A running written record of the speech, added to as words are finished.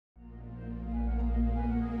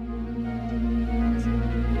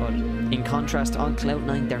In contrast, on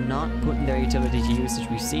Cloud9, they're not putting their utility to usage.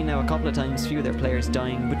 We've seen now a couple of times few of their players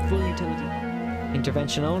dying with full utility.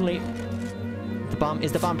 Intervention only.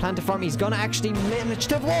 Is the bomb planted for him? He's gonna actually manage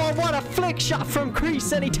to... Whoa, what a flick shot from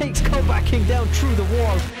Crease, and he takes Kovac King down through the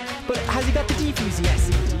wall. But has he got the defuse? Yes,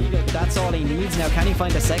 indeed. That's all he needs now. Can he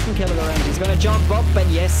find a second kill around? He's gonna jump up,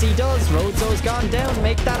 and yes, he does. Roadzo's gone down.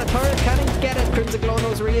 Make that a third. Can he get it? Crimson Glow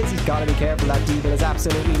knows where he is. He's gotta be careful. That Deagle is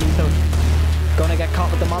absolutely lethal. Gonna get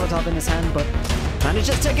caught with the Molotov in his hand, but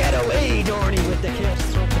manages to get away. Dorney with the kill.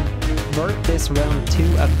 Convert this round to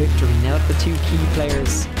a victory. Now that the two key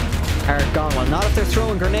players are gone. Well, not if they're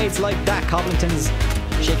throwing grenades like that. Covington's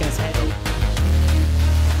shaking his head.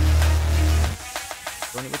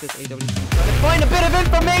 Running with this AW. Trying to find a bit of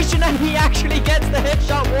information, and he actually gets the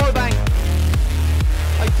headshot wallbang.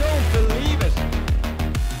 I don't believe it.